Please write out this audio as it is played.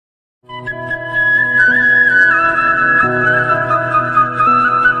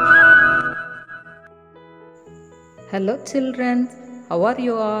Hello children, how are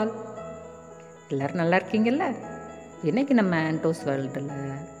you all? எல்லாரும் நல்லா இருக்கீங்கல்ல? இன்னைக்கு நம்ம ஆண்டோஸ் வேர்ல்டில்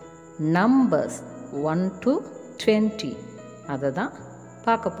நம்பர்ஸ் 1 to 20 அதை தான்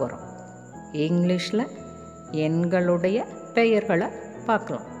பார்க்க போகிறோம். இங்கிலீஷில் எண்களுடைய பெயர்களை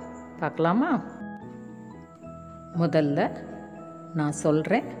பார்க்கலாமா? முதல்ல நான்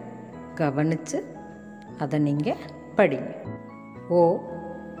சொல்கிறேன், கவனித்து அதை நீங்கள் படிங்க.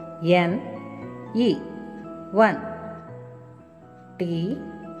 O-N-E 1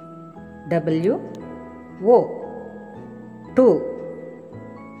 T-W-O 2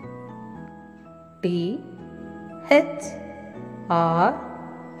 T-H-R-E-E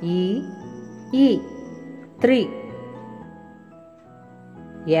 3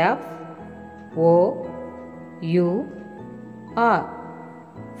 F-O-U-R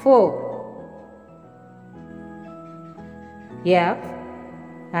 4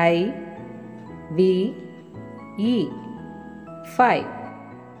 F-I-V-E 5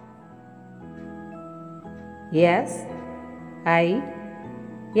 S-I-X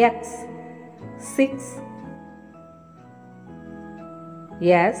 6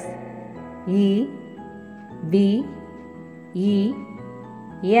 S-E-V-E-N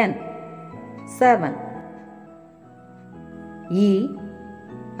 7 E-I-G-H-T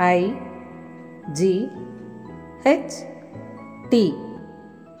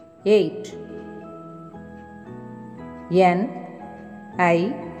 8 N-I-N-E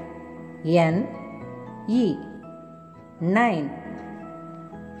 9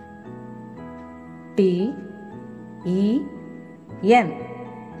 T-E-N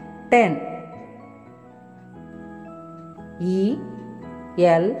 10 E-L-E-V-E-N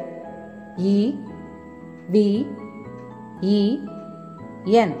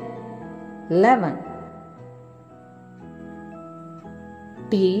 11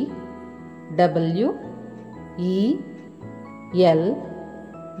 T-W-E-L-V-E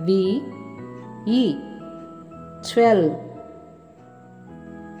 12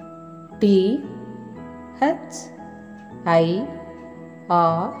 T-H-I-R-T-E-E-N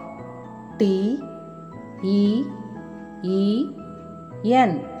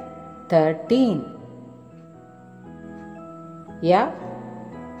 13 F-O-U-R-T-E-E-N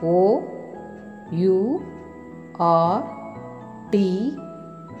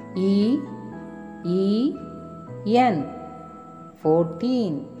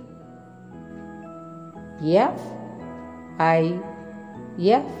 14 F-I-F-T-E-E-N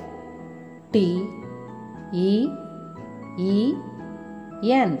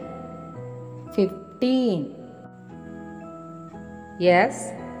 15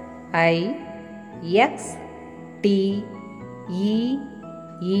 S-I-X-T-E-E-N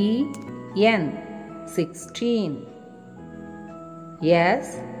 16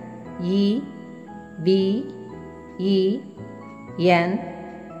 S-E-V-E-N-T-E-E-N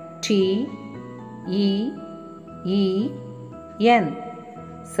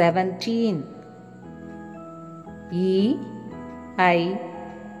 17 E-I-G-H-T-E-E-N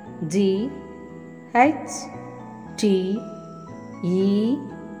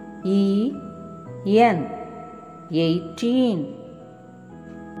 18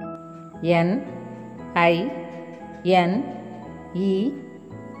 N-I-N-E-T-E-E-N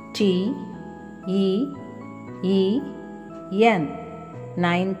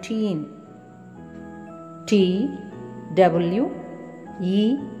 19 T-W-E-N-T-Y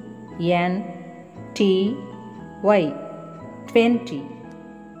 20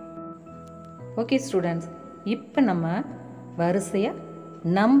 okay students, இப்போ நம்ம வரிசையாக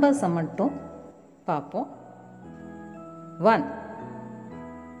நம்பர்ஸை மட்டும் பார்ப்போம். 1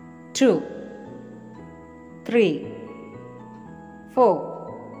 2 3 4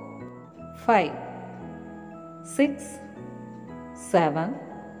 5 6 7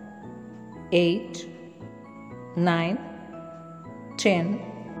 8 9 10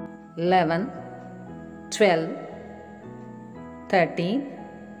 11 12 13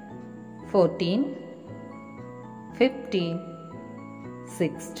 14 15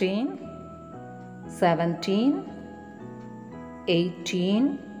 16 17 18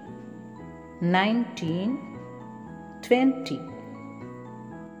 19 20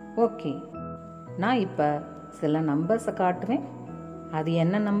 ஓகே, நான் இப்போ சில நம்பர்ஸை காட்டுவேன். அது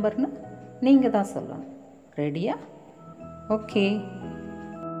என்ன நம்பர்னு நீங்கள் தான் சொல்லணும். ரெடியா? ஓகே.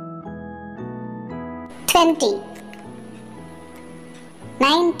 20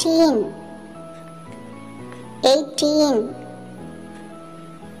 19 18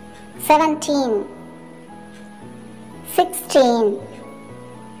 17 16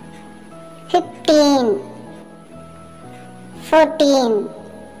 15 14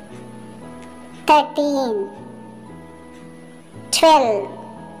 13 12,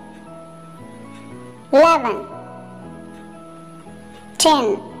 11,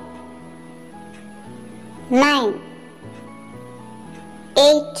 10, 9,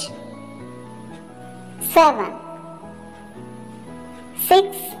 8, 7,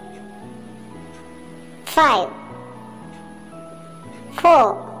 6, 5, 4,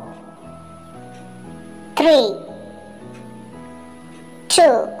 3, 2,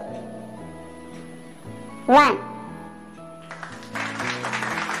 1.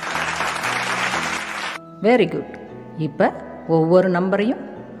 Very good. இப்போ ஒவ்வொரு நம்பரையும்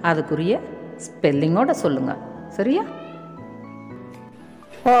அதுக்குரிய ஸ்பெல்லிங்கோட சொல்லுங்க. சரியா?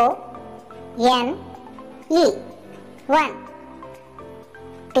 O N E 1,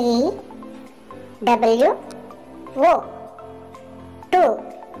 T W O 2,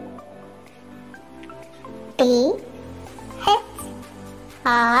 T H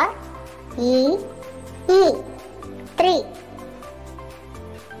R E E 3,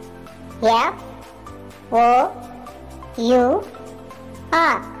 F O U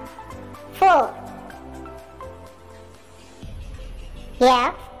R 4,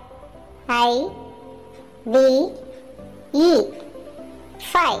 F I V E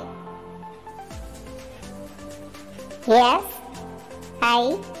 5, S I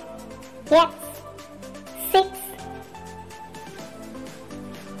X 6,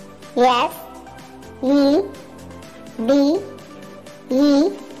 S E B E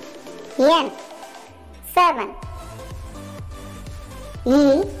N 7, E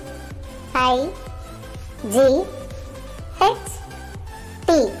I G H T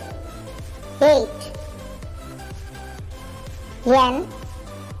 8, N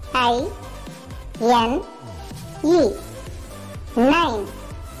I N E 9,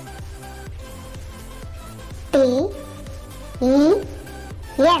 T E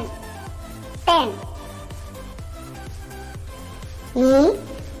N 10, E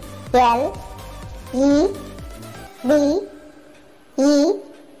L E V E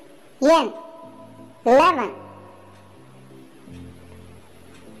N 11,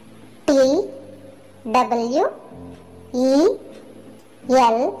 T W E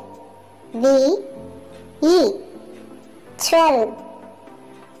L V E 12,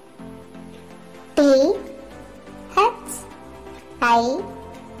 T H I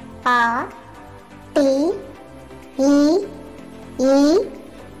R T E E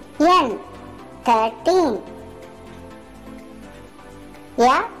N 13,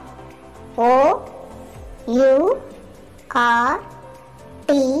 F O U R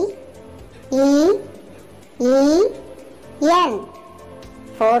T E E N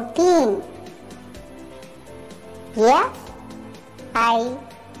 14, F I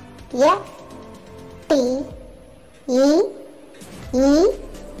F T E E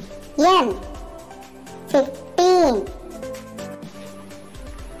N 15,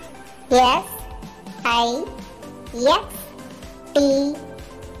 S I X T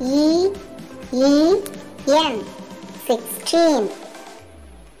E E N 16,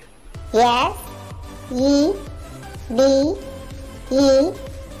 S E B E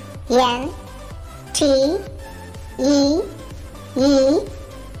N T E E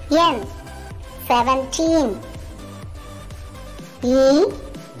N 17, E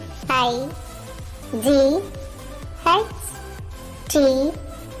I G H T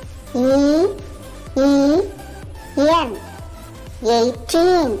E E N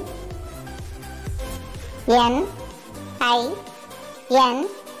 18, N I N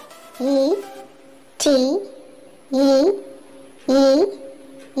E T E E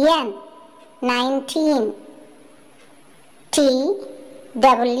N 19, T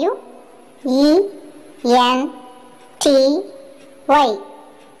W E N T Y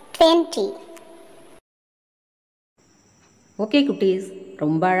 20. Okay குட்டீஸ்,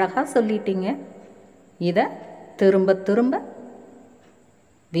 ரொம்ப அழகாக சொல்லிட்டீங்க. இதை திரும்ப திரும்ப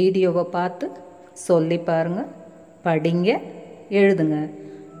வீடியோவை பார்த்து சொல்லி பாருங்கள், படிங்க, எழுதுங்க.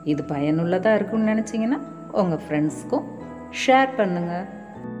 இது பயனுள்ளதாக இருக்குன்னு நினச்சிங்கன்னா உங்கள் ஃப்ரெண்ட்ஸ்க்கும் ஷேர் பண்ணுங்கள்.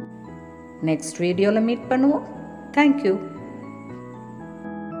 நெக்ஸ்ட் வீடியோவில் மீட் பண்ணுவோம். தேங்க்யூ.